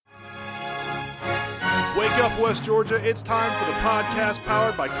Wake up, West Georgia. It's time for the podcast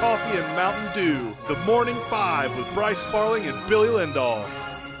powered by Coffee and Mountain Dew. The Morning Five with Bryce Sparling and Billy Lindahl.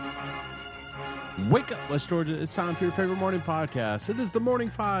 Wake up, West Georgia. It's time for your favorite morning podcast. It is the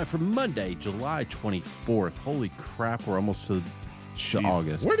Morning Five for Monday, July 24th. Holy crap, we're almost to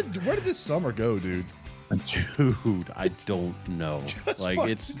August. Where did this summer go, dude? Dude, I don't know.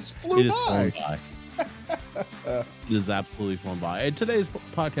 It is flown by. It is absolutely flown by. And today's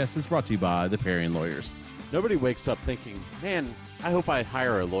podcast is brought to you by the Perry & Lawyers. Nobody wakes up thinking, man, I hope I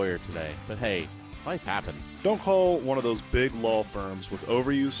hire a lawyer today. But hey, life happens. Don't call one of those big law firms with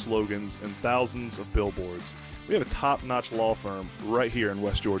overused slogans and thousands of billboards. We have a top-notch law firm right here in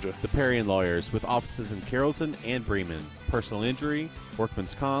West Georgia. The Perry & Lawyers, with offices in Carrollton and Bremen. Personal injury,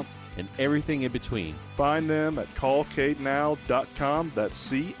 workman's comp, and everything in between. Find them at callcadenow.com. That's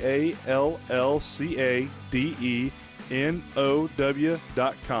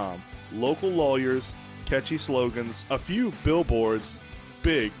CALLCADENOW.com. Local lawyers, catchy slogans, a few billboards,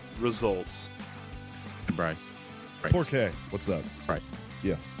 big results. And Bryce. Poor K. What's up? Right.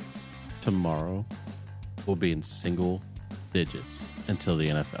 Yes. Tomorrow will be in single digits until the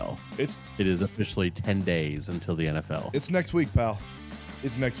NFL. It is officially 10 days until the NFL. It's next week, pal.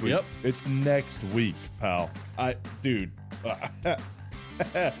 It's next week. Yep. It's next week, pal. Dude.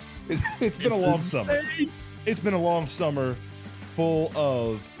 It's been a long summer. It's been a long summer full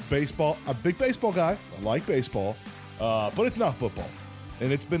of baseball. I'm a big baseball guy. I like baseball, but it's not football.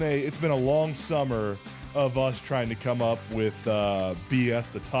 And it's been a long summer of us trying to come up with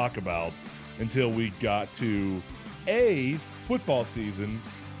BS to talk about until we got to A, football season,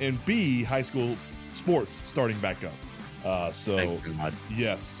 and B, high school sports starting back up.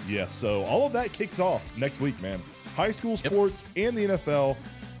 Yes. So all of that kicks off next week, man. High school sports and the NFL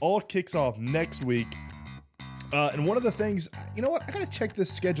all kicks off next week. And one of the things, you know what? I got to check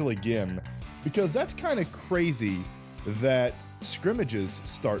this schedule again because that's kind of crazy that scrimmages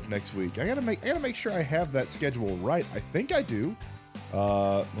start next week. I gotta make sure I have that schedule right. I think I do.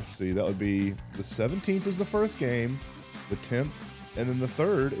 Let's see. That would be the 17th is the first game, the 10th, and then the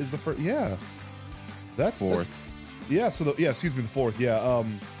 3rd is the first. Yeah, that's 4th. Excuse me, the 4th. Yeah.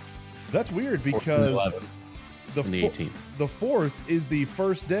 That's weird because the 18th. The 4th is the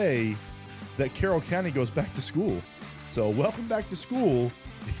first day that Carroll County goes back to school. So welcome back to school.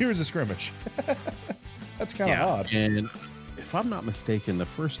 Here's a scrimmage. That's kind of odd. And if I'm not mistaken, the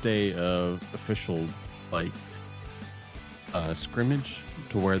first day of official scrimmage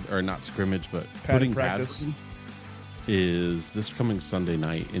not scrimmage, but putting practice pads is this coming Sunday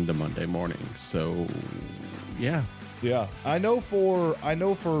night into Monday morning. So yeah. I know for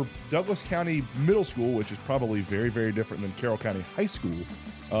Douglas County Middle School, which is probably very, very different than Carroll County High School.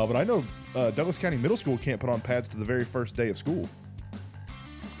 But I know Douglas County Middle School can't put on pads to the very first day of school.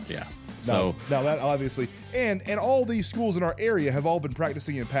 Yeah. Now that obviously, and all these schools in our area have all been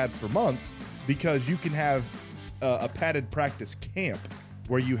practicing in pads for months because you can have a padded practice camp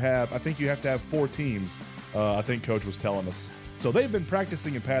where I think you have to have 4 teams. I think Coach was telling us. So they've been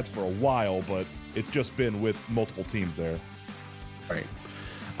practicing in pads for a while, but it's just been with multiple teams there. Right.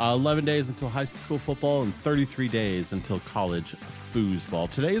 11 days until high school football and 33 days until college foosball.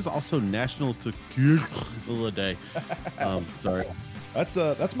 Today is also National Tequila Day. Sorry.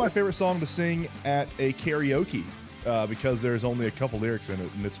 That's my favorite song to sing at a karaoke because there's only a couple lyrics in it,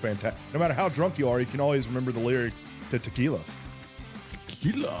 and it's fantastic. No matter how drunk you are, you can always remember the lyrics to Tequila.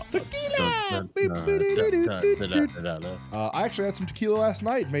 Tequila. I actually had some tequila last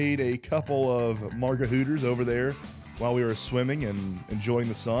night. Made a couple of marga hooters over there while we were swimming and enjoying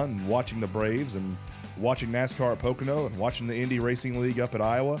the sun and watching the Braves and watching NASCAR at Pocono and watching the Indy Racing League up at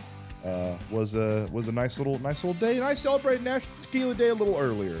Iowa. Was a nice little day, and I celebrated National Tequila Day a little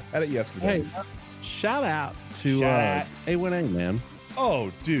earlier. Had it yesterday. Hey, shout out to A1A, man.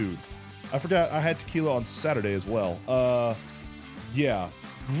 Oh, dude, I forgot I had tequila on Saturday as well. Yeah,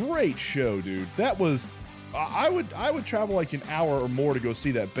 great show, dude. That was. I would travel like an hour or more to go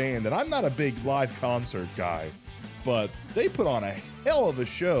see that band, and I'm not a big live concert guy, but they put on a hell of a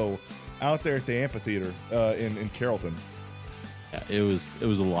show out there at the amphitheater in Carrollton. Yeah, it was a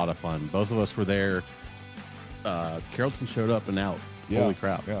lot of fun. Both of us were there. Carrollton showed up and out. Yeah. Holy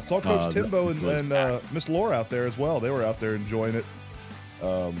crap. Yeah, saw Coach Timbo and Miss Laura out there as well. They were out there enjoying it.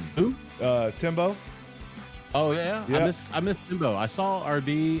 Who? Timbo. Oh, yeah. I missed Timbo. I saw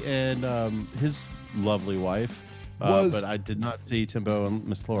RB and his lovely wife, but I did not see Timbo and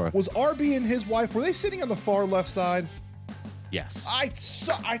Miss Laura. Was RB and his wife, were they sitting on the far left side? Yes. I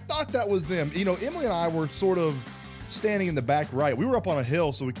thought that was them. You know, Emily and I were sort of standing in the back right. We were up on a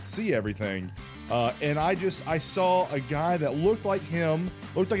hill so we could see everything. And I saw a guy that looked like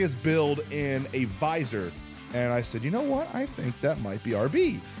his build in a visor. And I said, you know what? I think that might be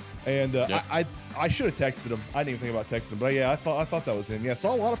RB. And Yep. I should have texted him. I didn't even think about texting him. But yeah, I thought that was him. Yeah,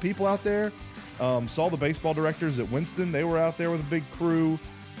 saw a lot of people out there. Saw the baseball directors at Winston. They were out there with a big crew.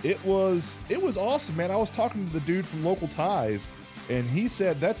 It was awesome, man. I was talking to the dude from Local Ties, and he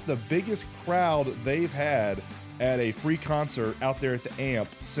said that's the biggest crowd they've had at a free concert out there at the Amp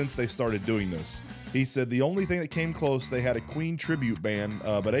since they started doing this. He said the only thing that came close, they had a Queen tribute band,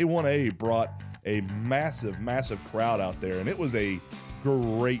 but A1A brought a massive, massive crowd out there, and it was a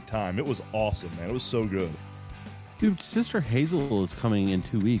great time. It was awesome, man. It was so good. Dude, Sister Hazel is coming in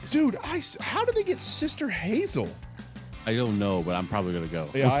 2 weeks. Dude, how did they get Sister Hazel? I don't know, but I'm probably going to go.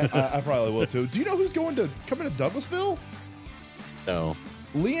 Yeah, I probably will too. Do you know who's coming to Douglasville? No.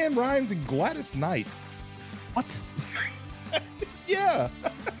 Leanne Rimes and Gladys Knight. What? Yeah.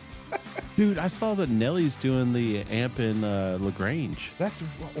 Dude, I saw that Nelly's doing the Amp in LaGrange.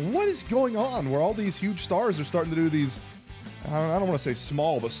 What is going on where all these huge stars are starting to do these, I don't want to say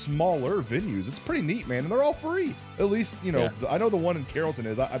small, but smaller venues. It's pretty neat, man. And they're all free. At least, Yeah. I know the one in Carrollton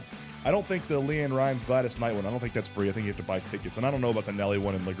is. I don't think the Leanne Rimes Gladys Knight one, I don't think that's free. I think you have to buy tickets. And I don't know about the Nelly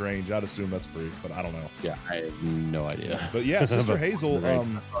one in LaGrange. I'd assume that's free, but I don't know. Yeah, I have no idea. But yeah, Sister Hazel,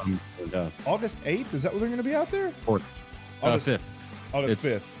 Yeah. August 8th, is that when they're going to be out there? Fourth. August 5th. August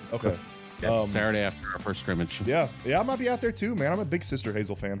It's- 5th. Okay. Yeah, Saturday after our first scrimmage. Yeah, I might be out there too, man. I'm a big Sister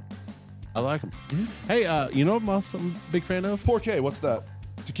Hazel fan. I like them. Hey, you know what I'm also a big fan of? Porqué, what's that?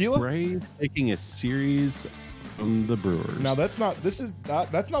 Tequila? Braves taking a series from the Brewers. Now that's not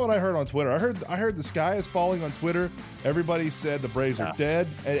what I heard on Twitter. I heard the sky is falling on Twitter. Everybody said the Braves are dead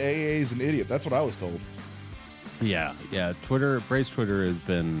and AA is an idiot. That's what I was told. Yeah. Braves Twitter has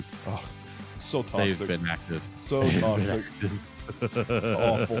been So toxic. they've been active. So They've been toxic. active.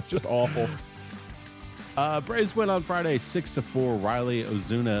 Awful. Just awful. Braves win on Friday 6-4. Riley,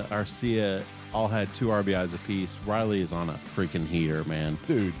 Ozuna, Arcia all had 2 RBIs apiece. Riley is on a freaking heater, man.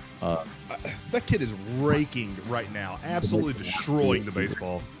 Dude. That kid is raking right now. Absolutely destroying the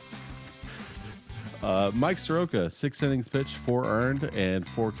baseball. Mike Soroka, 6 innings pitched, 4 earned, and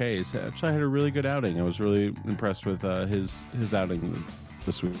 4 Ks. Actually had a really good outing. I was really impressed with his outing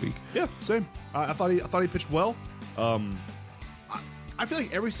this week. Yeah, same. I thought he pitched well. I feel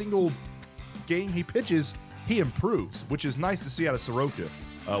like every single game he pitches, he improves, which is nice to see out of Soroka,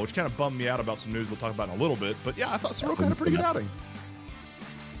 which kind of bummed me out about some news we'll talk about in a little bit. But yeah, I thought Soroka had a pretty good outing.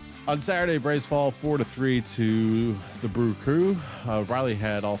 On Saturday, Braves fall 4-3 to the Brew Crew. Riley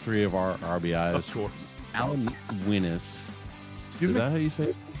had all 3 of our RBIs. Of course. Alan Winnis. Excuse Is me? that how you say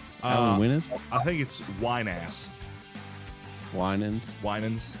it? Alan Winnis? I think it's Wine-ass. Winans?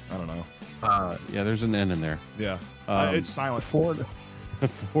 Winans? I don't know. Yeah, there's an N in there. Yeah. It's silent. 4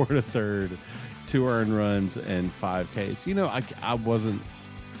 to third, 2 earned runs, and 5 Ks. You know, I wasn't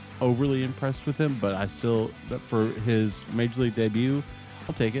overly impressed with him, but I still, for his major league debut,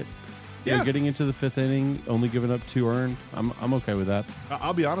 I'll take it. Yeah. Getting into the 5th inning, only giving up 2 earned. I'm okay with that.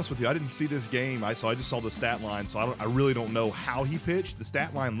 I'll be honest with you. I didn't see this game. I just saw the stat line, so I really don't know how he pitched. The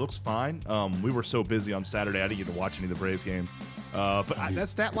stat line looks fine. We were so busy on Saturday, I didn't get to watch any of the Braves game. But that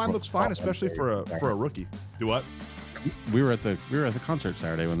stat line looks fine, especially for a rookie. Do what? We were at the concert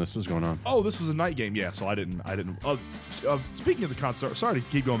Saturday when this was going on. Oh, this was a night game. Yeah, so I didn't. Speaking of the concert, sorry to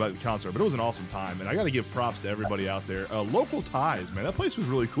keep going back to the concert, but it was an awesome time, and I got to give props to everybody out there. Local Ties, man, that place was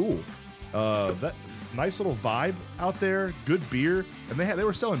really cool. That nice little vibe out there, good beer, and they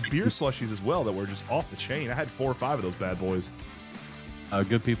were selling beer slushies as well that were just off the chain. I had 4 or 5 of those bad boys.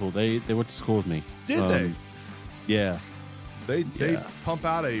 Good people. They went to school with me. Did they? Yeah. They pump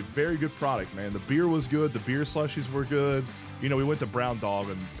out a very good product, man. The beer was good. The beer slushies were good. You know, we went to Brown Dog,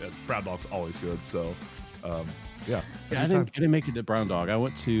 and Brown Dog's always good. So, yeah. I didn't make it to Brown Dog. I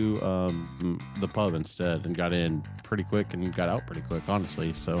went to the pub instead and got in pretty quick and got out pretty quick,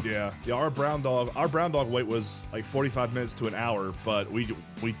 honestly. So yeah. Our Brown Dog wait was like 45 minutes to an hour, but we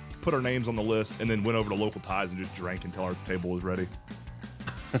put our names on the list and then went over to Local Ties and just drank until our table was ready.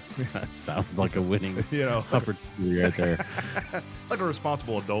 That sounds like a winning opportunity right there. Like a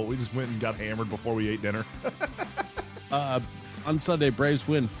responsible adult, we just went and got hammered before we ate dinner. On Sunday, Braves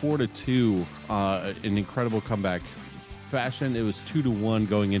win 4-2. An incredible comeback fashion. It was 2-1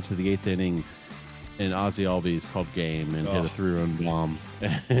 going into the 8th inning, and Ozzy Albies called game and hit a 3-run bomb,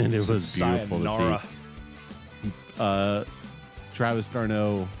 and it was beautiful to see. Travis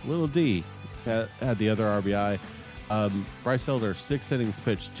d'Arnaud, Little D, had the other RBI. Bryce Elder, 6 innings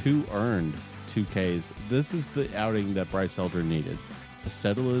pitched, 2 earned, 2 Ks. This is the outing that Bryce Elder needed to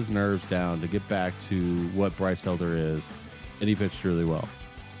settle his nerves down, to get back to what Bryce Elder is, and he pitched really well.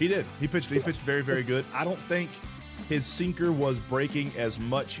 He did. He pitched very, very good. I don't think his sinker was breaking as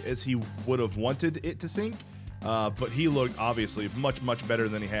much as he would have wanted it to sink, but he looked obviously much, much better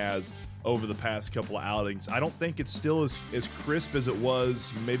than he has over the past couple of outings. I don't think it's still as crisp as it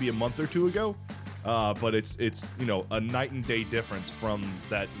was maybe a month or two ago, but it's a night and day difference from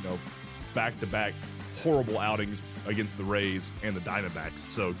that back-to-back horrible outings against the Rays and the Diamondbacks.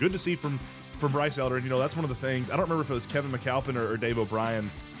 So good to see from Bryce Elder. And that's one of the things. I don't remember if it was Kevin McAlpin or Dave O'Brien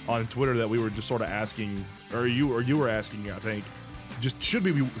on Twitter that we were just sort of asking, or you were asking, I think, just should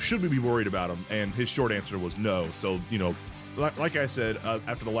we be worried about him? And his short answer was no. So like I said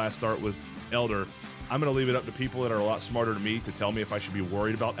after the last start with Elder, I'm going to leave it up to people that are a lot smarter than me to tell me if I should be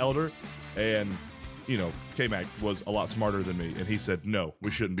worried about Elder. And K-Mac was a lot smarter than me, and he said no, we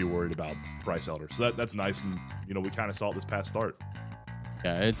shouldn't be worried about Bryce Elder. So that's nice, and we kind of saw it this past start.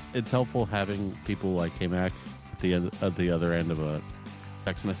 Yeah, it's helpful having people like K-Mac at the other end of a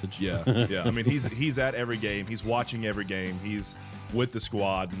text message. Yeah. I mean, he's at every game. He's watching every game. He's with the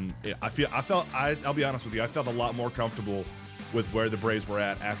squad, and I'll be honest with you, I felt a lot more comfortable with where the Braves were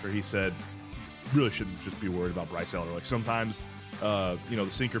at after he said, really shouldn't just be worried about Bryce Elder. Like sometimes, the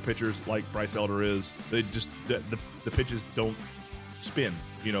sinker pitchers like Bryce Elder is, they just the pitches don't spin,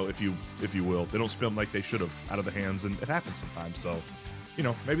 if you will. They don't spin like they should have out of the hands, and it happens sometimes. So,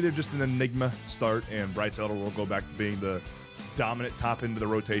 maybe they're just an enigma start, and Bryce Elder will go back to being the dominant top end of the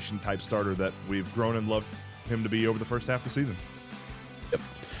rotation type starter that we've grown and loved him to be over the first half of the season. Yep.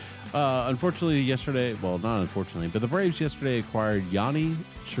 Unfortunately, yesterday, well, not unfortunately, but the Braves yesterday acquired Yonny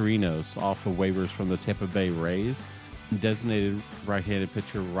Chirinos off of waivers from the Tampa Bay Rays and designated right-handed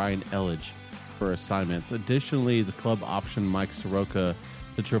pitcher Ryan Elledge for assignments. Additionally, the club optioned Mike Soroka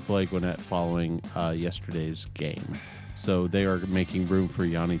to AAA Gwinnett following yesterday's game. So they are making room for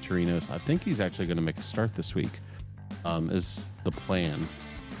Yonny Chirinos. I think he's actually going to make a start this week, is the plan,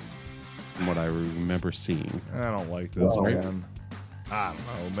 from what I remember seeing. I don't like this, man. I don't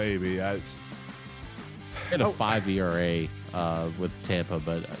know. Maybe. Had a 5 ERA with Tampa,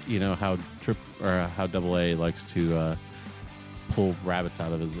 but you know how AA likes to pull rabbits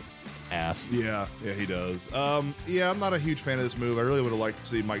out of his ass. Yeah, he does. I'm not a huge fan of this move. I really would have liked to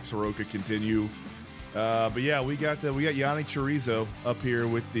see Mike Soroka continue. But yeah, we got Yonny Chirizo up here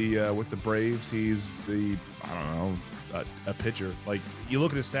with the Braves. He's a pitcher. Like, you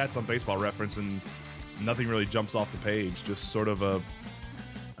look at his stats on Baseball Reference and nothing really jumps off the page. Just sort of a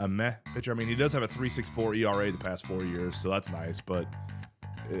meh pitcher. I mean, he does have a 3.64 ERA the past 4 years, so that's nice. But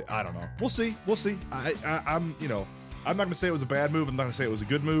I don't know. We'll see. I'm not going to say it was a bad move. I'm not going to say it was a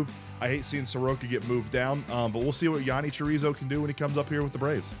good move. I hate seeing Soroka get moved down. But we'll see what Yonny Chirizo can do when he comes up here with the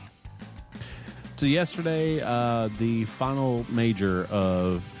Braves. So yesterday, the final major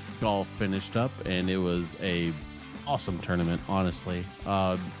of golf finished up, and it was a awesome tournament, honestly.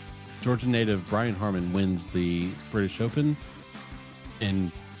 Georgia native Brian Harman wins the British Open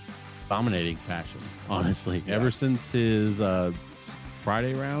in dominating fashion, honestly. Yeah. Ever since his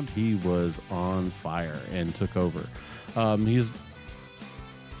Friday round, he was on fire and took over. He's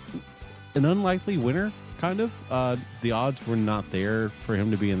an unlikely winner, kind of. The odds were not there for him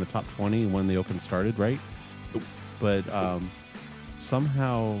to be in the top 20 when the Open started, right? But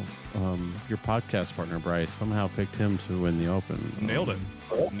somehow your podcast partner, Bryce, somehow picked him to win the Open. Nailed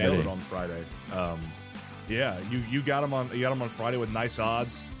it on Friday. You got him on Friday with nice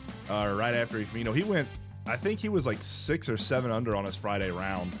odds. Right after he went, I think he was like 6 or 7 under on his Friday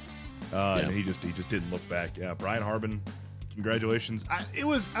round. And he just didn't look back. Yeah, Brian Harman, congratulations. I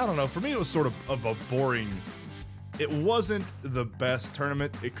don't know. For me, it was sort of a boring. It wasn't the best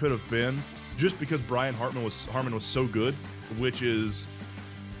tournament it could have been, just because Brian Harman was so good. Which is,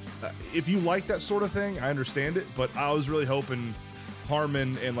 if you like that sort of thing, I understand it. But I was really hoping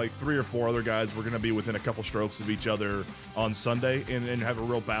Harman and like 3 or 4 other guys were going to be within a couple strokes of each other on Sunday and have a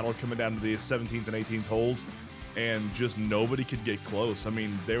real battle coming down to the 17th and 18th holes, and just nobody could get close. I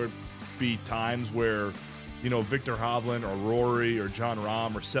mean, there would be times where, Victor Hovland or Rory or John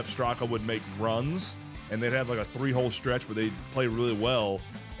Rahm or Sepp Straka would make runs, and they'd have like a 3-hole stretch where they'd play really well,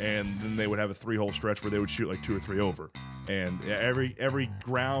 and then they would have a 3-hole stretch where they would shoot like 2 or 3 over. And every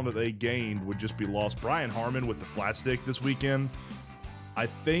ground that they gained would just be lost. Brian Harman with the flat stick this weekend, I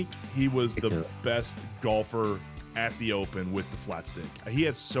think he was the best golfer at the Open with the flat stick. He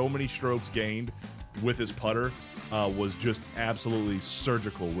had so many strokes gained with his putter, was just absolutely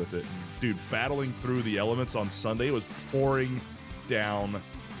surgical with it. Dude, battling through the elements on Sunday, it was pouring down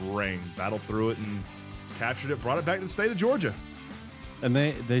rain. Battled through it and captured it, brought it back to the state of Georgia. And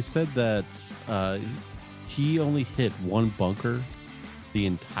they said that he only hit 1 bunker the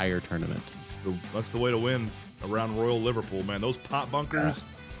entire tournament. That's the way to win around Royal Liverpool, man. Those pot bunkers,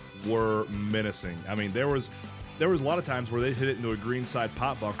 were menacing. I mean, there was a lot of times where they hit it into a green side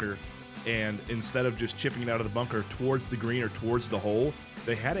pot bunker, and instead of just chipping it out of the bunker towards the green or towards the hole,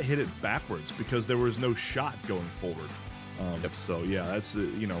 they had to hit it backwards because there was no shot going forward. So yeah, that's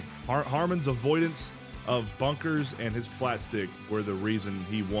Harmon's avoidance of bunkers and his flat stick were the reason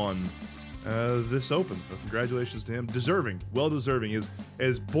he won this Open. So congratulations to him. Deserving, well deserving.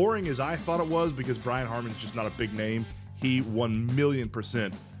 As boring as I thought it was, because Brian Harmon's just not a big name, he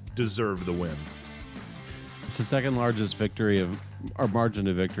 1,000,000% deserved the win. It's the second largest margin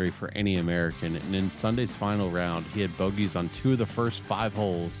of victory for any American, and in Sunday's final round, he had bogeys on 2 of the first 5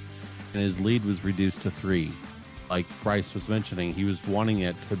 holes, and his lead was reduced to 3. Like Bryce was mentioning, he was wanting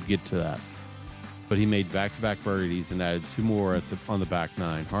it to get to that, but he made back-to-back birdies and added 2 more on the back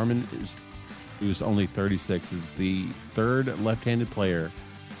 9. Harmon, who was only 36, is the 3rd left-handed player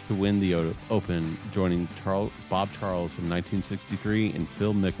to win the Open, joining Bob Charles in 1963 and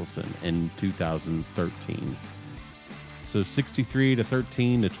Phil Mickelson in 2013. So 63 to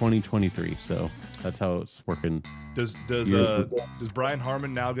 13 to 2023. So that's how it's working. Does Brian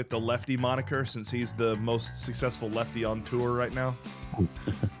Harmon now get the lefty moniker since he's the most successful lefty on tour right now?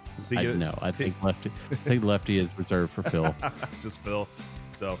 Does he get it? No, I think lefty is reserved for Phil. Just Phil.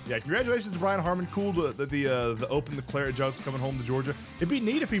 So yeah, congratulations to Brian Harmon. Cool that the Open, the Claret Jug's coming home to Georgia. It'd be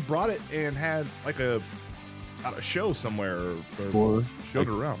neat if he brought it and had like a show somewhere or showed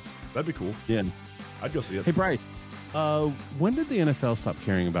it around. That'd be cool. Yeah, I'd go see it. Hey Bryce, when did the NFL stop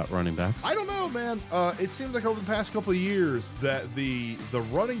caring about running backs? I don't know, man. It seems like over the past couple of years that the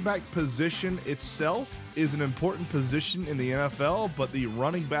running back position itself is an important position in the NFL, but the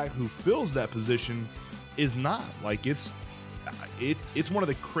running back who fills that position is not. Like it's one of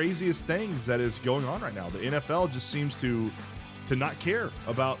the craziest things that is going on right now. The NFL just seems to not care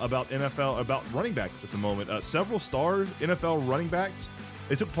about running backs at the moment. Several stars NFL running backs,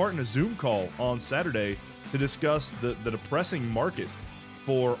 they took part in a Zoom call on Saturday to discuss the depressing market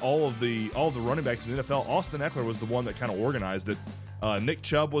for all the running backs in the NFL. Austin Eckler was the one that kind of organized it. Nick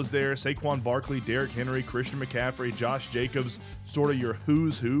Chubb was there, Saquon Barkley, Derrick Henry, Christian McCaffrey, Josh Jacobs, sort of your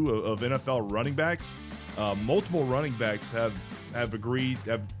who's who of NFL running backs. Multiple running backs have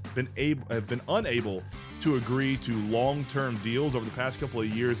been unable to agree to long-term deals over the past couple of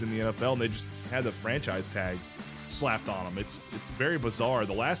years in the NFL, and they just had the franchise tag slapped on them. It's very bizarre.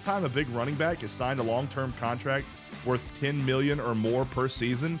 The last time a big running back has signed a long-term contract worth $10 million or more per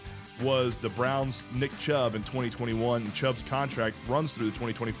season was the Browns' Nick Chubb in 2021. Chubb's contract runs through the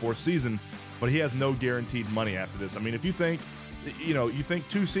 2024 season, but he has no guaranteed money after this. I mean, if you think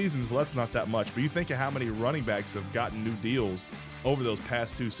 2 seasons, well, that's not that much, but you think of how many running backs have gotten new deals over those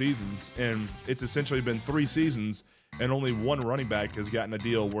past 2 seasons, and it's essentially been 3 seasons, and only one running back has gotten a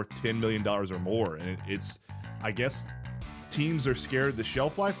deal worth $10 million or more. And it's, I guess, teams are scared of the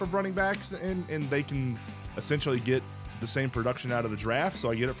shelf life of running backs, and they can essentially get the same production out of the draft. So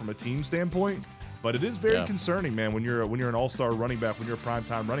I get it from a team standpoint, but it is very concerning, man, when you're an all-star running back, when you're a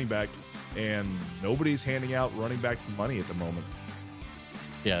primetime running back, and nobody's handing out running back money at the moment.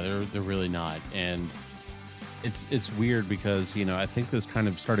 Yeah, they're really not, and it's weird because I think this kind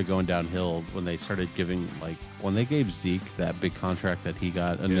of started going downhill when they started giving, like, when they gave Zeke that big contract that he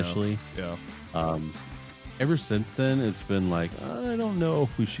got initially. Yeah. Ever since then, it's been like, I don't know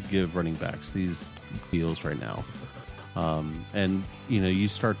if we should give running backs these deals right now. And you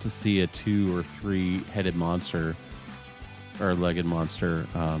start to see a 2 or 3 headed monster or legged monster.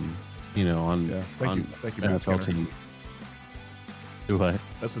 On thank you, NFL team. Do what?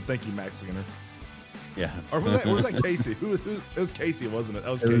 That's the thank you, Max Skinner. Yeah. Or was that Casey? It was Casey, wasn't it?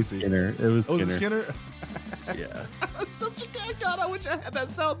 That was Casey. Skinner. It was Skinner. Yeah. That's such a good God. I wish I had that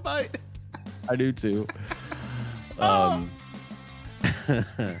sound bite. I do too. But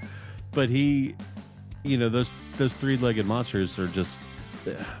he, those 3-legged monsters are just,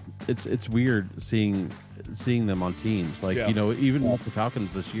 it's weird seeing them on teams. Like, even with the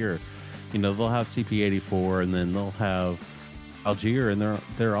Falcons this year, they'll have CP84 and then they'll have Algier, and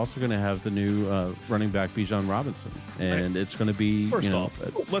they're also going to have the new running back Bijan Robinson, and it's going to be first off.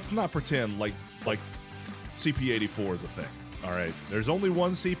 Let's not pretend like CP84 is a thing. All right, there's only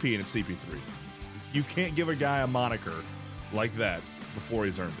one CP, and it's CP3. You can't give a guy a moniker like that before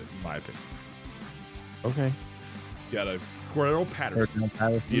he's earned it, in my opinion. Okay, you got a Cordero Patterson.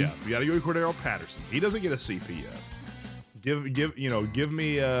 Yeah, you got to go to Cordero Patterson. He doesn't get a CP yet. Give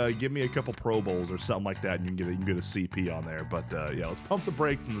me a couple Pro Bowls or something like that, and you can get a CP on there. But let's pump the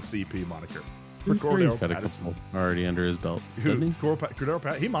brakes on the CP moniker for Cordero Patterson. Already under his belt. Cordero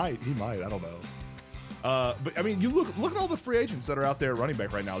Patterson. He might. I don't know. But I mean, you look at all the free agents that are out there running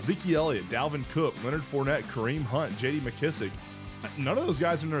back right now: Ezekiel Elliott, Dalvin Cook, Leonard Fournette, Kareem Hunt, J.D. McKissick. None of those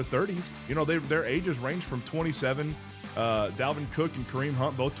guys are in their 30s. You know, their ages range from 27. Dalvin Cook and Kareem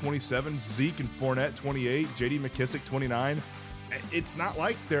Hunt, both 27. Zeke and Fournette, 28. J.D. McKissick, 29. It's not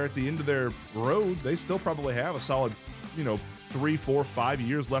like they're at the end of their road. They still probably have a solid, 3, 4, 5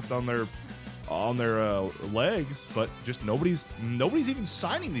 years left on their legs. But just nobody's even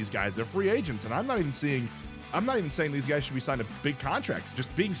signing these guys. They're free agents, and I'm not even saying these guys should be signed to big contracts.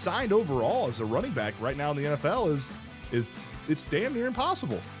 Just being signed overall as a running back right now in the NFL is it's damn near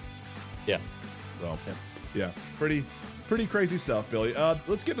impossible. Yeah. So, yeah, pretty crazy stuff, Billy.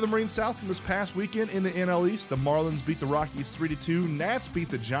 Let's get to the Marine South from this past weekend in the NL East. The Marlins beat the Rockies 3-2. Nats beat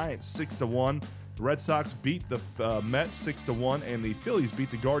the Giants 6-1. The Red Sox beat the Mets 6-1, and the Phillies beat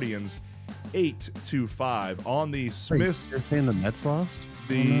the Guardians 8-5. On the Smiths, you're saying the Mets lost?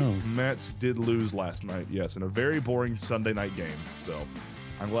 The Mets did lose last night, yes, in a very boring Sunday night game. So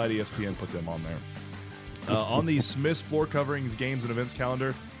I'm glad ESPN put them on there. On the Smiths floor coverings, games, and events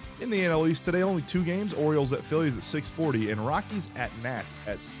calendar, in the NL East today, only 2 games. Orioles at Phillies at 6:40 and Rockies at Nats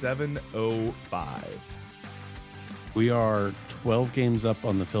at 7:05. We are 12 games up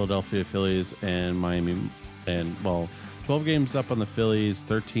on the Philadelphia Phillies and Miami, 12 games up on the Phillies,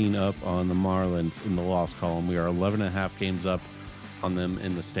 13 up on the Marlins in the loss column. We are 11.5 games up on them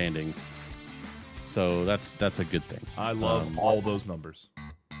in the standings. So that's a good thing. I love all those numbers.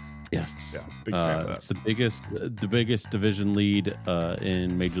 Yes. Yeah, big fan of that. It's the biggest division lead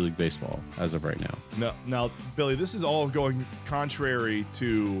in Major League Baseball as of right now. Now, Billy, this is all going contrary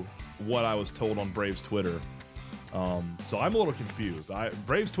to what I was told on Braves Twitter. So I'm a little confused.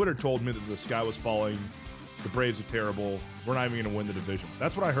 Braves Twitter told me that the sky was falling. The Braves are terrible. We're not even going to win the division.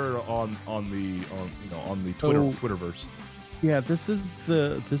 That's what I heard on the Twitterverse. Yeah, this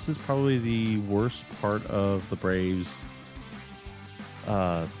is probably the worst part of the Braves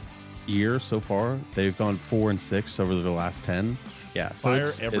year so far. They've gone 4-6 over the last 10. Yeah, so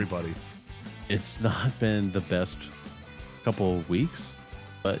fire everybody. It's not been the best couple of weeks,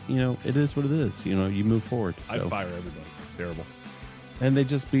 but it is what it is. You move forward. So. I fire everybody. It's terrible. And they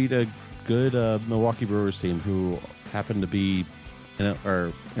just beat a good Milwaukee Brewers team who happened to be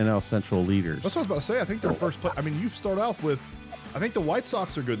NL Central leaders. That's what I was about to say. I think their first play. I mean, you start off with. I think the White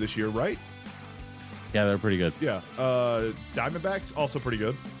Sox are good this year, right? Yeah, they're pretty good. Yeah. Diamondbacks also pretty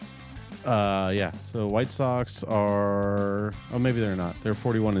good. Yeah. So White Sox are. Oh, maybe they're not. They're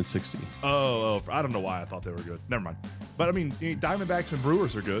 41-60. Oh, I don't know why I thought they were good. Never mind. But I mean, Diamondbacks and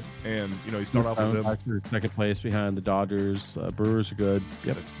Brewers are good, and you start off with them. Second place behind the Dodgers. Brewers are good.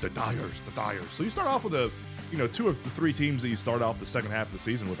 Yep. The Dyers. So you start off with 2 of the 3 teams that you start off the second half of the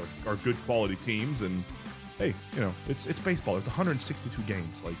season with are good quality teams, and hey, it's baseball. It's 162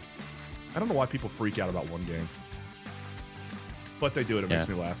 games. Like, I don't know why people freak out about one game, but they do it. It makes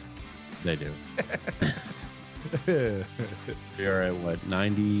me laugh. They do. We are at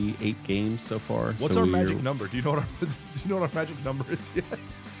 98 games so far. What's our magic number? Do you know what our magic number is yet?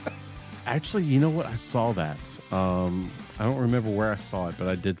 Actually, you know what? I saw that. I don't remember where I saw it, but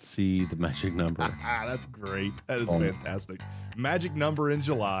I did see the magic number. That's great. That is fantastic. Magic number in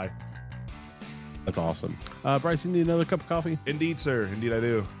July. That's awesome. Bryce, you need another cup of coffee? Indeed, sir. Indeed, I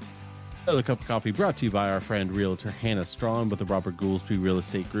do. Another cup of coffee brought to you by our friend Realtor Hannah Strawn with the Robert Goolsby Real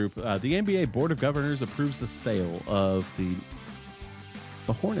Estate Group. The NBA Board of Governors approves the sale of the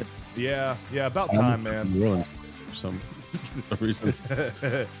Hornets. Yeah, about time, man. For some reason.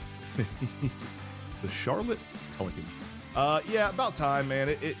 The Charlotte Pelicans. Yeah, about time, man.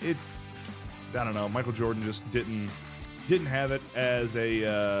 It I don't know. Michael Jordan just didn't have it as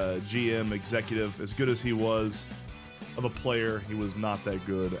a GM executive. As good as he was of a player, he was not that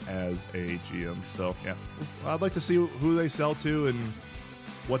good as a GM. So yeah, I'd like to see who they sell to and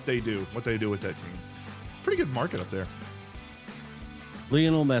what they do with that team. Pretty good market up there.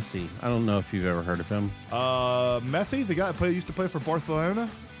 Lionel Messi. I don't know if you've ever heard of him. Messi, the guy that used to play for Barcelona.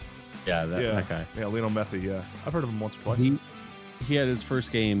 Yeah, that guy. Yeah, Lionel Messi. Yeah, I've heard of him once or twice. He had his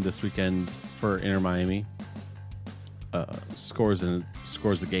first game this weekend for Inter Miami. Scores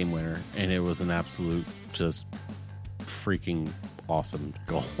the game winner, and it was an absolute just freaking awesome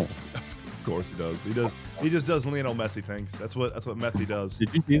goal. Of course he does. He just does Lionel Messi things. That's what Messi does.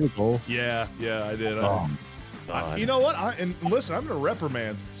 Did you see the goal? Yeah, I did. You know what? Listen, I'm going to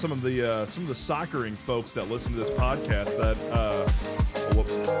reprimand some of the soccering folks that listen to this podcast.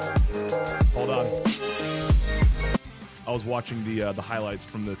 Hold on. I was watching the highlights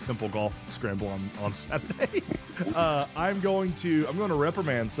from the Temple Golf Scramble on Saturday. I'm going to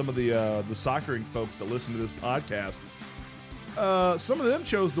reprimand some of the soccering folks that listen to this podcast. Some of them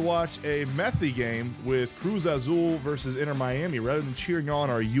chose to watch a Messi game with Cruz Azul versus Inter Miami rather than cheering on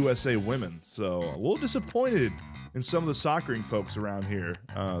our USA women. So a little disappointed and some of the soccering folks around here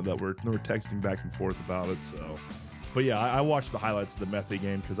that were texting back and forth about it. So, but yeah, I watched the highlights of the Method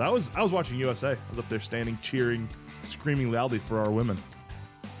game because I was watching USA. I was up there standing, cheering, screaming loudly for our women.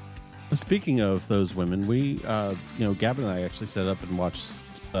 Speaking of those women, we, Gavin and I actually set up and watched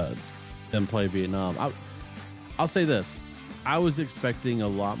them play Vietnam. I'll say this. I was expecting a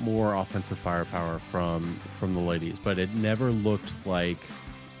lot more offensive firepower from the ladies, but it never looked like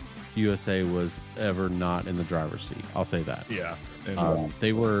USA was ever not in the driver's seat. I'll say that. Yeah.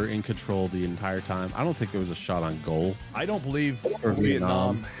 They were in control the entire time. I don't think there was a shot on goal. I don't believe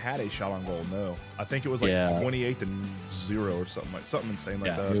Vietnam had a shot on goal. No, I think it was like 28-0 or something insane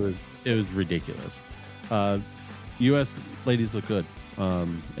like that. It was ridiculous. U.S. ladies look good,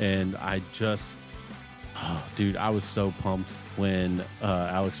 and I just, dude, I was so pumped when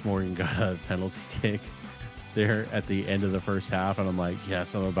Alex Morgan got a penalty kick there at the end of the first half, and I'm like,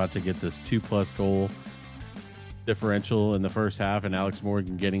 yes, I'm about to get this 2+ goal differential in the first half, and Alex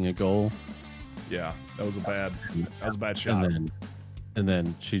Morgan getting a goal. Yeah, that was a bad shot. And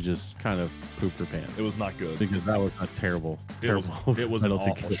then she just kind of pooped her pants. It was not good because that was a terrible. It was an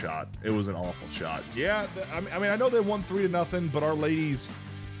awful shot. It was an awful shot. Yeah, I mean, I know they won 3-0, but our ladies,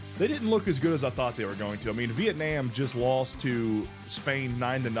 they didn't look as good as I thought they were going to. I mean, Vietnam just lost to Spain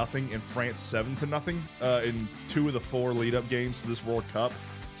 9-0 and France 7-0 in 2 of the 4 lead-up games to this World Cup.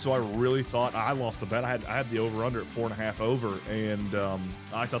 So I really thought I lost the bet. I had the over/under at 4.5 over, and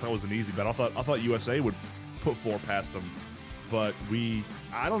I thought that was an easy bet. I thought USA would put 4 past them, but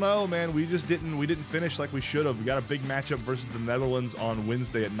I don't know, man. We just didn't finish like we should have. We got a big matchup versus the Netherlands on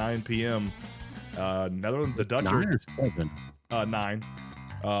Wednesday at 9 p.m. Netherlands, the Dutch 9 or 7? 9.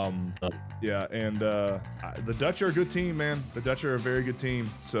 Yeah, and the Dutch are a good team, man. The Dutch are a very good team.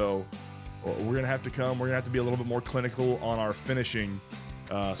 So we're gonna have to be a little bit more clinical on our finishing.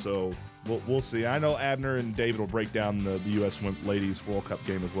 So we'll see. I know Abner and David will break down the U.S. Ladies World Cup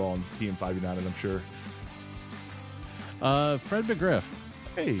game as well on TM5 United, I'm sure. Fred McGriff,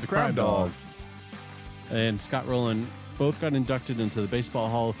 the crime dog, and Scott Rowland both got inducted into the Baseball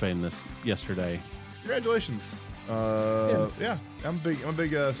Hall of Fame yesterday. Congratulations. Yeah, I'm a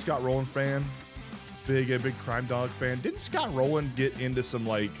big Scott Rowland fan. Big crime dog fan. Didn't Scott Rowland get into some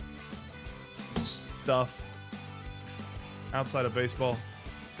like stuff outside of baseball?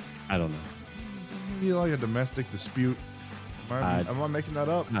 I don't know. Maybe like a domestic dispute. Am I making that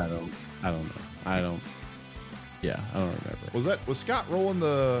up? I don't know. Yeah, I don't remember. Was Scott Rowland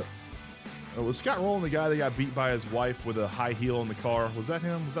the guy that got beat by his wife with a high heel in the car? Was that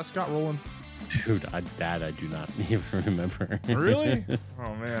him? Was that Scott Rowland? Dude, I do not even remember. Really?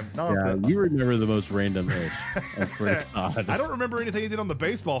 Oh man. No, yeah, you remember the most random ish. I don't remember anything he did on the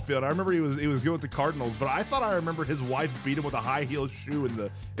baseball field. I remember he was good with the Cardinals, but I thought I remembered his wife beat him with a high heel shoe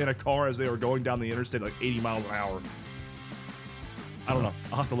in a car as they were going down the interstate like 80 miles an hour. I don't know.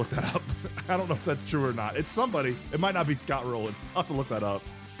 I'll have to look that up. I don't know if that's true or not. It's somebody. It might not be Scott Rowland. I'll have to look that up.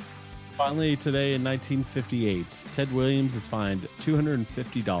 Finally, today in 1958, Ted Williams is fined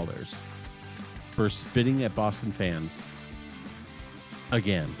 $250 for spitting at Boston fans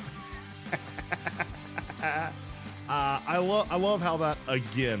again. I love how that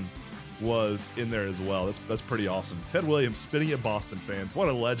again was in there as well. That's pretty awesome. Ted Williams spitting at Boston fans. What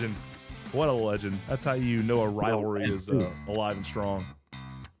a legend. What a legend. That's how you know a rivalry is alive and strong.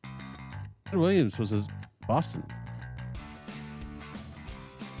 Ted Williams was his Boston.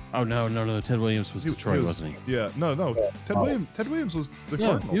 Oh, no. Ted Williams was Detroit, wasn't he? Yeah, no. Ted Williams was the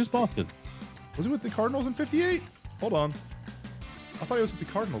Cardinals. He was Boston. Was he with the Cardinals in 58? Hold on. I thought he was with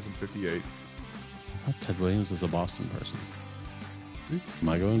the Cardinals in 58. I thought Ted Williams was a Boston person. Am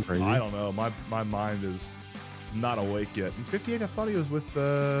I going crazy? I don't know. My mind is not awake yet. In 58, I thought he was with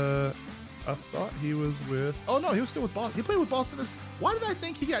oh, no, he was still with Boston. He played with Boston. Why did I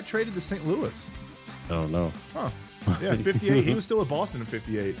think he got traded to St. Louis? I don't know. Huh. Yeah, 58. He was still with Boston in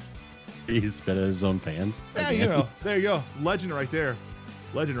 58. He spit at his own fans. Yeah, there you go. Legend right there.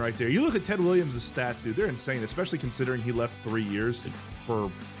 You look at Ted Williams' stats, dude. They're insane, especially considering he left 3 years for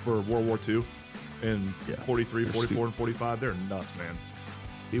World War II in 43, 44, and 45. They're nuts, man.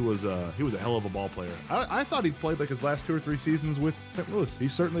 He was a hell of a ball player. I thought he played like his last 2 or 3 seasons with St. Louis. He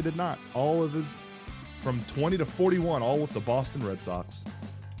certainly did not. All of his, from 20 to 41, all with the Boston Red Sox.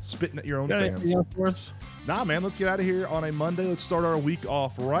 Spitting at your own fans. Nah, man, let's get out of here on a Monday. Let's start our week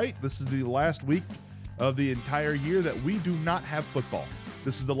off right. This is the last week of the entire year that we do not have football.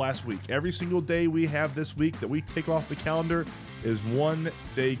 This is the last week. Every single day we have this week that we take off the calendar is one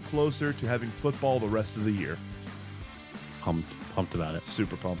day closer to having football the rest of the year. Pumped about it.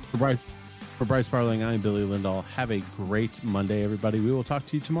 Super pumped. For Bryce Barling, I'm Billy Lindahl. Have a great Monday, everybody. We will talk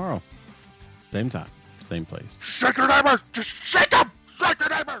to you tomorrow. Same time. Same place. Shake your neighbors! Just shake them! Shake your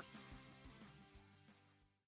neighbors!